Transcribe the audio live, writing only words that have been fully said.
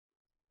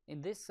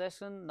In this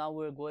session, now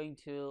we're going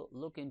to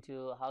look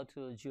into how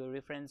to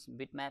georeference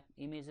bitmap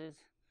images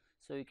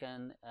so you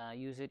can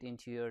use it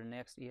into your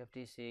next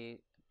EFTC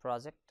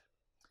project.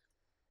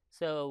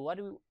 So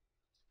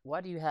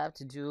what you have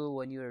to do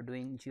when you are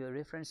doing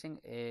georeferencing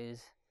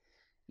is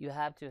you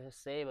have to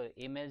save an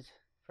image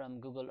from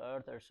Google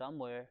Earth or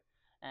somewhere,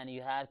 and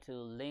you have to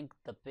link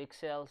the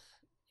pixels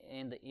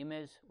in the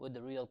image with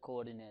the real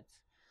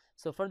coordinates.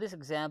 So for this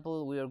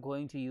example, we are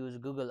going to use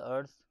Google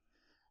Earth,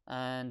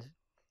 and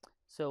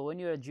so when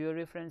you are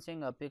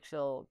georeferencing a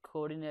pixel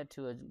coordinate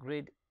to a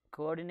grid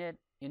coordinate,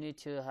 you need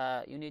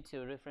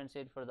to reference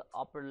it for the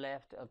upper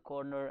left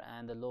corner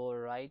and the lower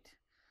right,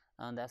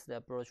 and that's the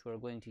approach we're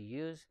going to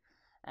use.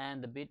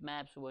 And the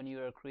bitmaps, when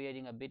you are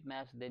creating a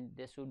bitmaps, then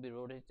this would be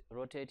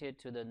rotated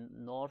to the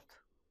north,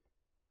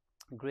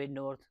 grid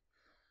north,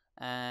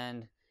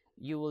 and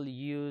you will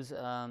use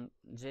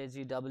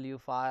JGW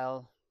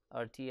file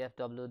or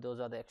TFW. Those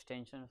are the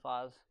extension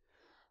files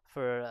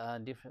for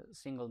different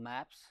single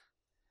maps.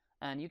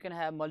 And you can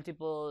have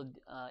multiple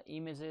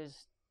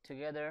images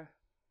together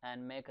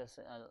and make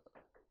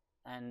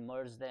and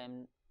merge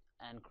them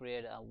and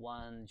create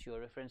one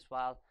georeference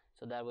file,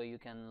 so that way you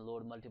can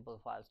load multiple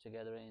files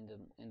together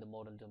in the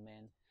model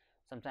domain.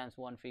 Sometimes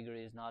one figure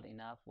is not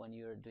enough when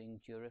you're doing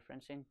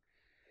georeferencing,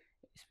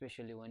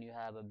 especially when you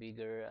have a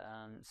bigger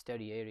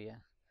study area.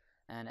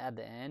 And at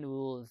the end, we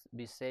will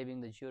be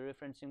saving the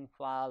georeferencing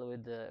file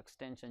with the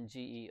extension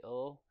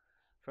GEO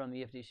from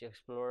EFTC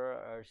Explorer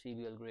or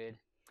CBL Grid.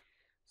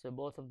 So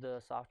both of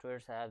the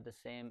softwares have the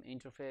same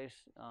interface.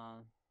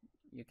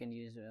 You can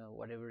use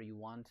whatever you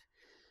want.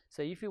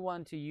 So if you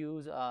want to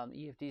use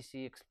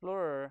EFTC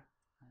Explorer,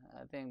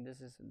 I think this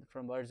is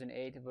from version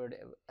 8,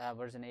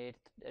 version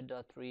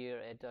 8.3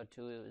 or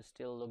 8.2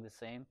 still look the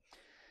same.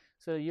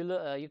 So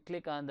you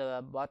click on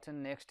the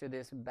button next to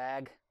this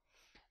bag.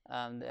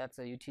 That's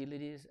the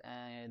utilities,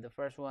 and the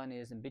first one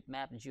is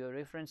bitmap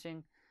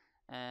georeferencing.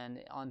 And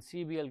on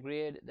CBL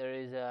Grid, there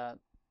is a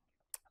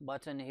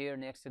button here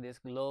next to this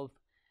globe.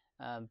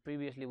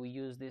 Previously we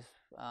used this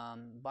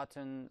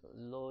button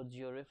load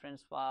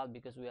georeference file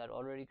because we had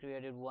already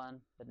created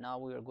one, but now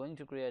we are going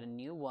to create a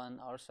new one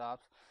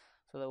ourselves,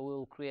 so that we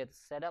will create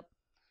setup.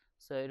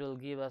 So it will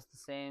give us the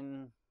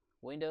same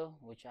window,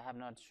 which I have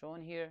not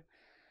shown here.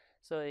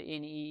 So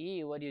in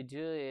EE, what you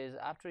do is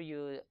after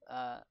you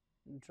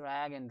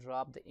drag and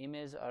drop the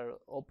image or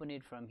open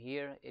it from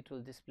here, it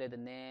will display the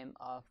name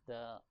of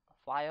the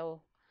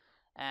file,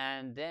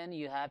 and then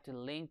you have to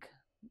link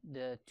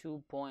the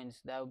 2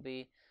 points. That would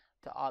be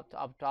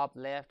top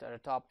left or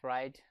top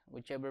right,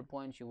 whichever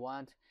point you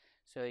want.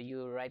 So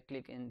you right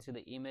click into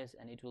the image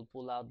and it will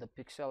pull out the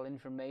pixel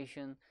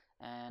information,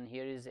 and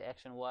here is the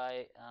X and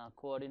Y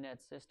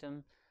coordinate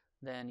system.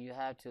 Then you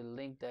have to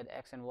link that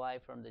X and Y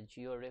from the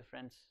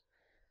georeference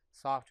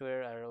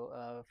software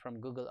or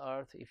from Google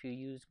Earth if you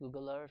use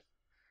Google Earth.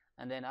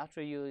 And then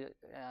after you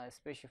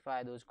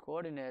specify those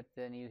coordinates,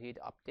 then you hit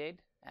update,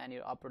 and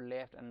your upper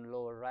left and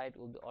lower right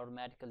will be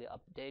automatically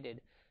updated.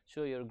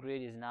 Show your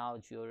grid is now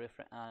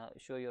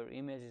show your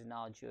image is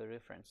now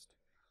georeferenced.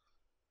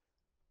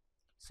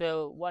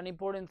 So one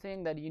important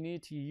thing that you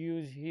need to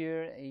use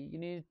here, you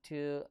need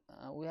to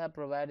we have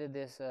provided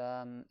this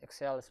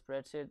Excel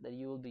spreadsheet that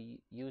you will be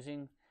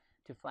using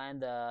to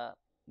find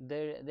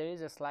there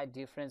is a slight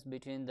difference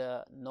between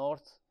the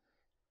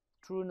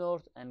true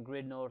north and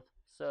grid north.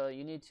 So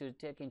you need to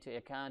take into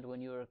account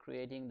when you are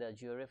creating the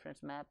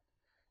georeference map.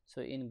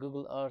 So in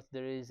Google Earth,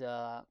 there is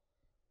a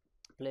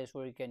place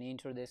where you can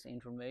enter this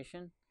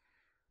information,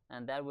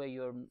 and that way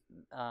your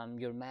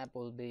map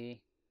will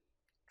be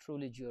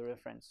truly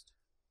georeferenced.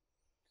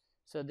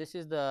 So this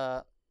is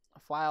the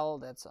file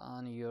that's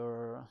on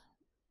your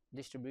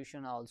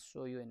distribution. I'll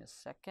show you in a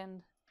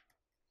second.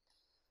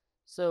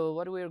 So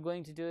what we are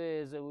going to do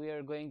is we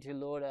are going to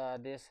load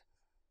this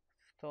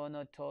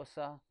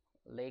Tonatosa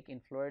lake in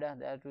Florida.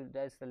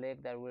 That's the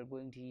lake that we're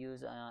going to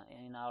use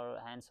in our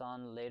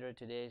hands-on later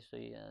today. So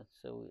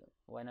so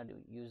why not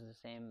use the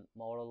same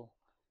model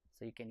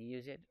so you can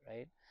use it,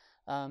 right?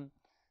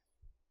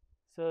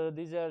 So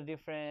these are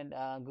different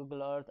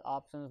Google Earth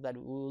options that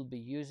we will be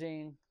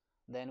using.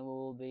 Then we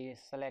will be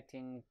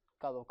selecting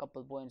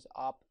couple points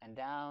up and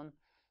down.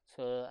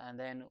 So and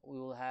then we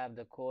will have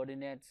the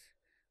coordinates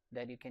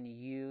that you can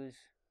use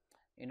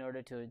in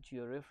order to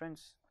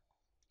georeference.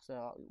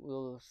 So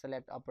we'll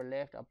select upper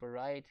left, upper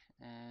right,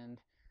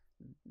 and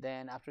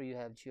then after you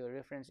have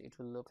georeference, it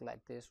will look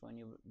like this when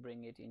you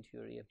bring it into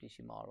your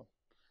EFTC model.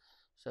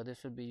 So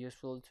this would be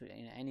useful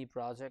in any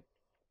project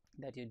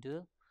that you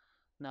do.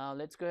 Now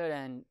let's go ahead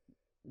and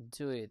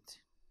do it.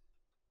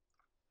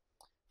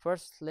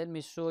 First, let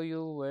me show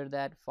you where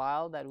that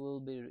file that we'll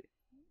be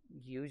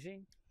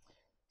using.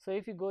 So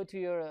if you go to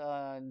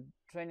your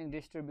training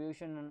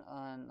distribution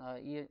on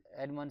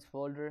Edmunds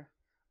folder,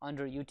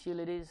 under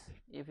utilities,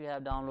 if you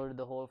have downloaded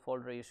the whole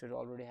folder, you should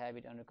already have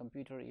it on your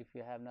computer. If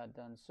you have not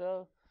done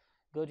so,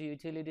 go to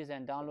utilities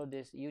and download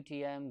this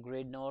UTM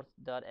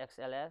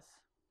gridnorth.xls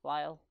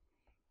file.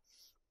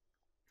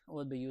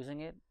 We'll be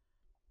using it.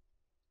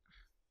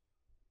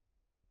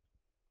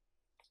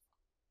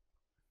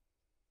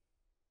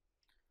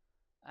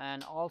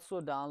 And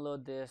also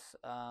download this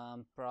I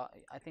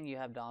think you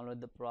have downloaded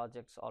the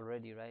projects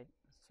already, right?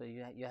 So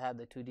you have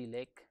the 2D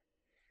lake.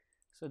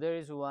 So there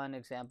is one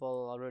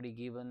example already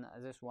given. I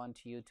just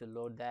want you to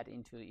load that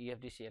into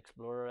EFDC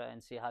Explorer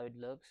and see how it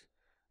looks,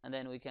 and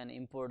then we can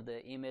import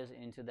the image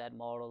into that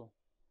model.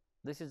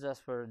 This is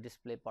just for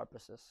display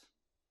purposes.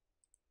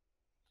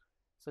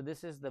 So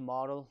this is the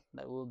model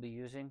that we'll be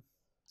using.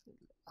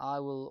 I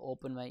will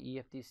open my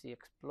EFDC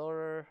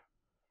Explorer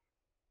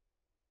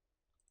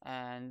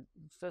and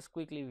just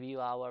quickly view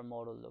how our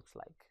model looks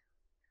like.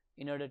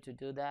 In order to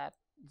do that,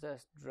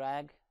 just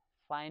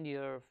find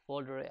your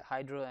folder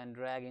hydro and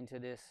drag into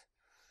this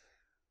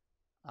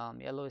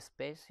yellow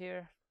space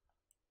here.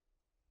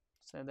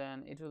 So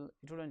then it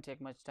wouldn't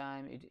take much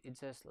time. It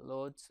just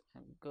loads,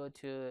 and go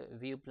to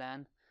view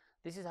plan.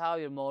 This is how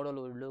your model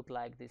will look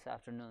like this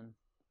afternoon.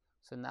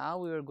 So now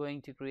we are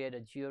going to create a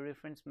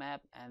georeference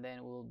map, and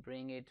then we'll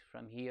bring it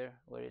from here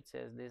where it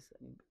says this,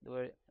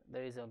 where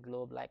there is a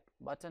globe like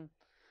button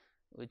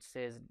which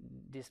says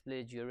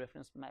display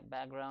georeference map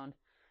background.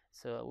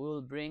 So we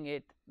will bring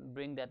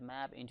that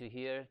map into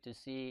here to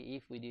see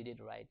if we did it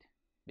right,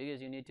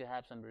 because you need to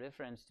have some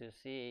reference to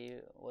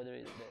see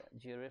whether the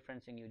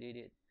georeferencing you did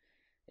it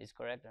is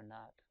correct or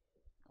not.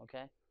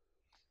 Okay,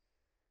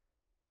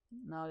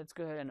 now let's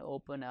go ahead and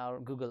open our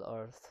Google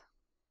Earth.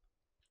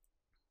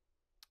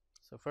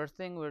 So first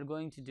thing we're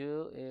going to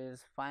do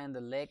is find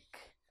the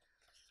lake.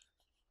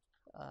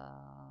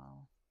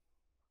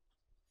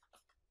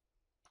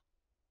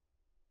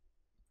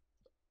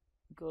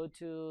 Go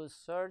to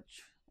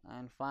search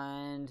and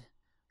find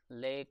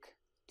lake,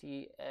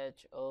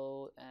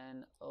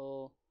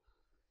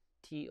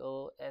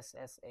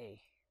 THONOTOSSA,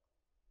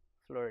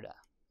 Florida.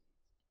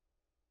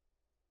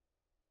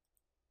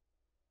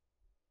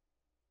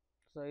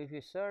 So if you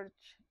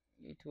search,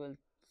 it will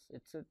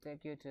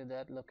take you to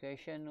that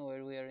location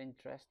where we are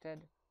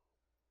interested.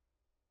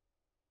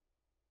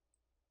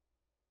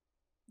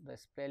 The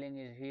spelling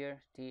is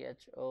here,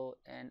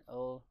 THONOTOSSA.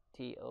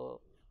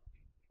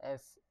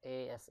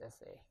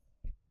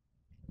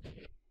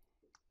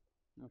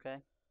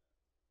 Okay,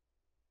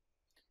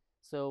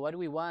 so what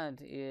we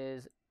want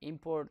is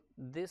import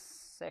this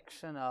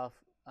section of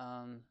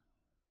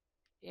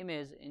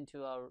image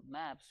into our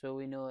map, so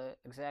we know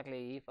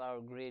exactly if our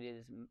grid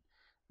is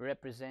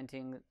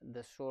representing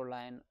the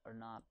shoreline or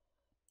not.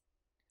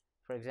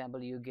 For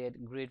example, you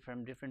get grid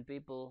from different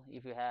people.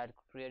 If you had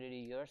created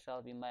it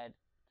yourself, you might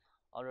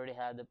already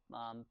have the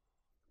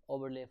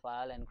overlay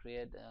file and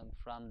create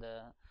from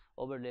the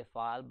overlay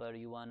file, but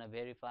you want to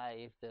verify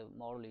if the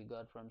model you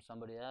got from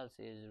somebody else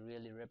is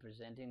really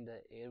representing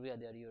the area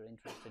that you're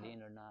interested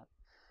in or not.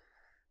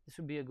 This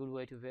would be a good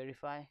way to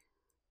verify.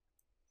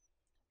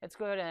 Let's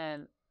go ahead,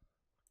 and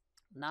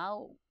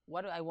now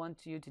what I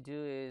want you to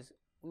do is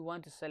we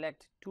want to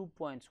select 2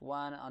 points,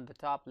 one on the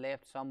top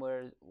left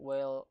somewhere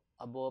well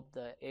above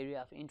the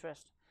area of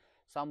interest,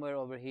 somewhere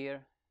over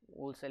here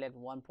we'll select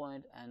 1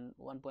 point, and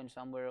 1 point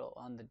somewhere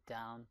on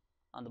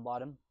the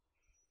bottom.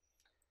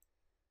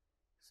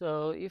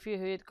 So if you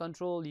hit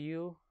Control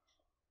U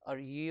or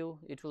U,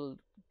 it will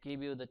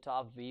give you the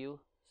top view.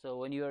 So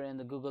when you are in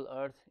the Google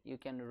Earth, you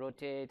can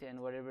rotate and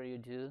whatever you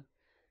do.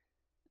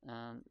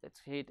 Let's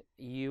hit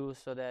U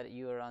so that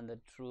you are on the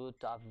true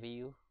top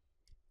view.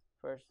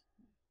 First,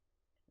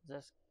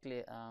 just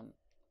click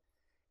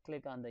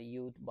on the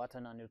U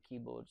button on your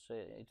keyboard, so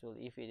it will,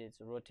 if it is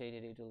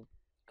rotated, it will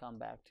come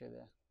back to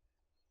the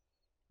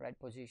right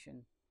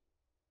position.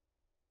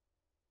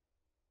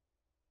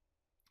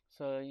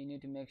 So you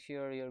need to make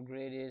sure your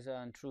grid is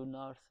on true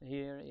north.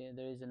 Here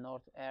there is a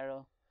north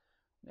arrow.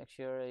 Make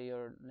sure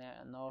your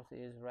north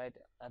is right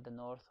at the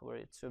north where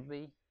it should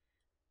be.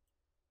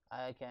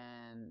 I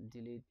can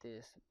delete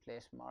this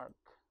place mark.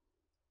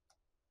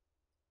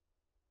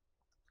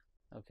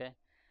 Okay,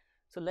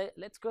 so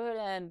let's go ahead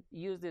and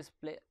use this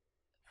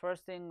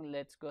first thing.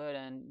 Let's go ahead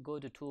and go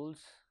to tools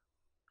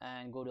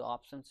and go to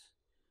options.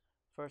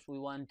 First we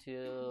want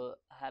to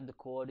have the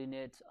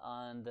coordinates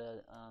on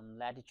the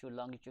latitude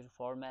longitude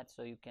format,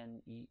 so you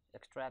can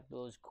extract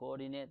those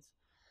coordinates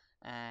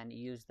and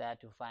use that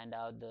to find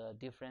out the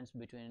difference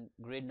between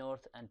grid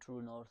north and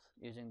true north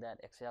using that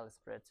Excel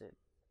spreadsheet.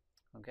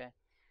 Okay,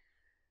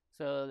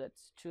 so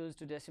let's choose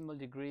to decimal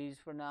degrees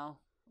for now.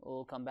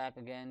 We'll come back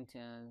again to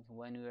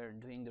when we are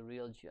doing the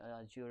real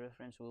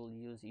georeference. We'll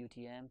use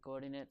UTM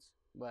coordinates,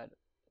 but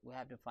we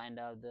have to find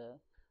out the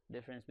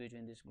difference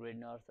between this grid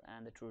north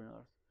and the true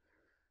north.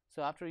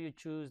 So after you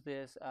choose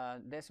this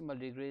decimal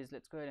degrees,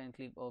 let's go ahead and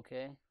click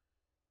OK.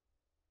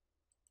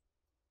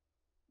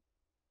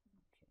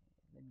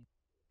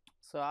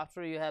 So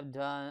after you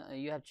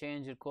have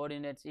changed your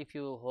coordinates, if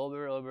you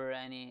hover over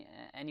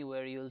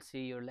anywhere, you'll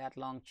see your lat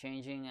long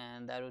changing,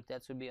 and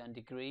that should be on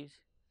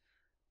degrees.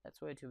 That's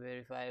way to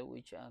verify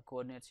which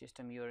coordinate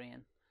system you're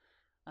in.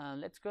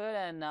 Let's go ahead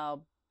and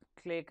now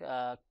click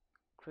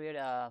create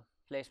a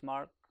place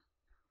mark.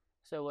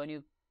 So when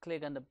you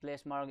click on the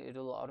place mark, it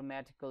will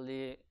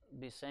automatically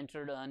be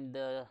centered on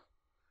the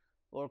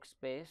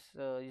workspace.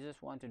 So you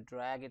just want to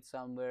drag it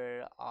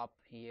somewhere up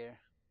here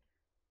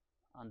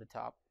on the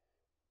top,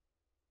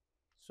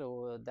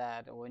 so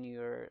that when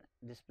you're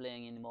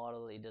displaying in the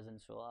model it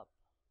doesn't show up.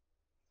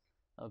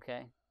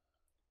 Okay,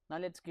 now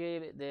let's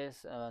give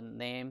this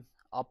name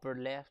upper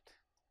left.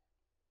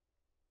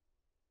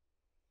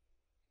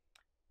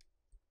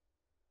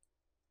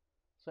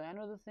 So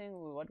another thing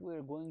what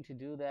we're going to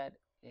do that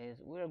is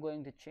we're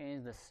going to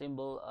change the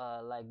symbol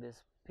like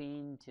this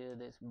pin to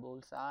this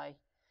bullseye.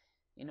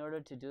 In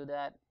order to do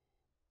that,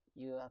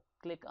 you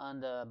click on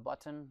the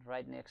button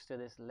right next to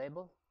this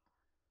label,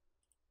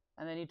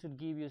 and then it would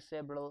give you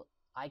several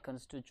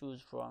icons to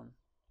choose from.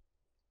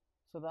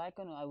 So the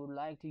icon I would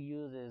like to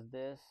use is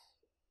this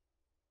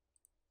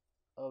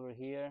over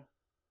here,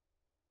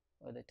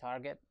 or the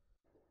target.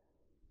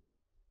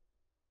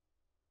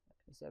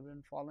 Is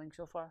everyone following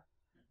so far?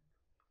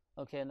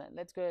 Okay,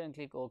 let's go ahead and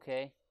click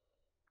OK.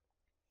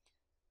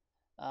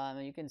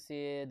 You can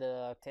see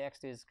the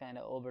text is kind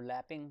of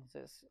overlapping.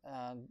 Just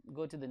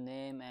go to the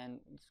name and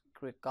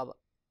put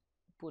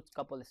a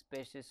couple of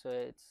spaces so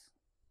it's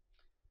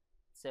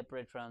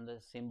separate from the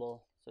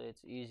symbol, so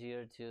it's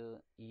easier to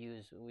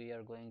use. We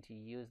are going to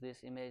use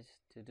this image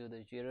to do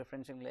the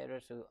georeferencing later,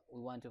 so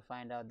we want to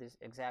find out this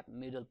exact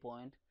middle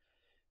point,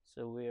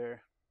 so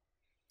we're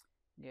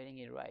getting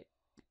it right.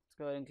 Let's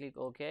go ahead and click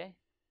OK.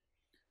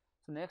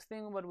 So next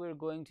thing what we're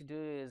going to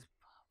do is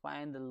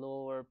find the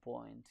lower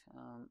point.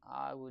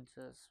 I would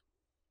just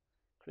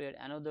create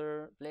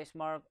another place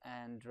mark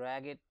and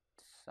drag it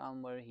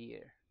somewhere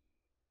here.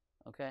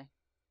 Okay,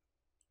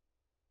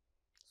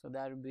 so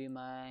that would be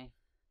my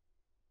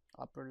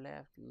upper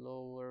left,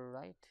 lower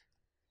right.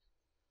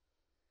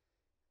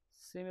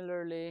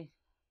 Similarly,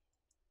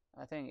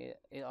 I think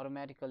it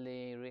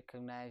automatically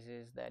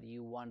recognizes that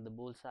you want the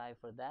bullseye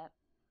for that.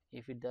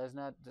 If it does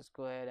not, just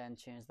go ahead and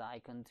change the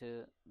icon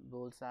to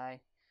bullseye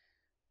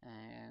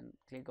and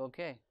click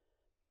OK.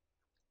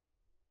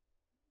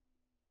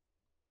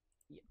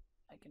 Yeah,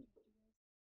 I can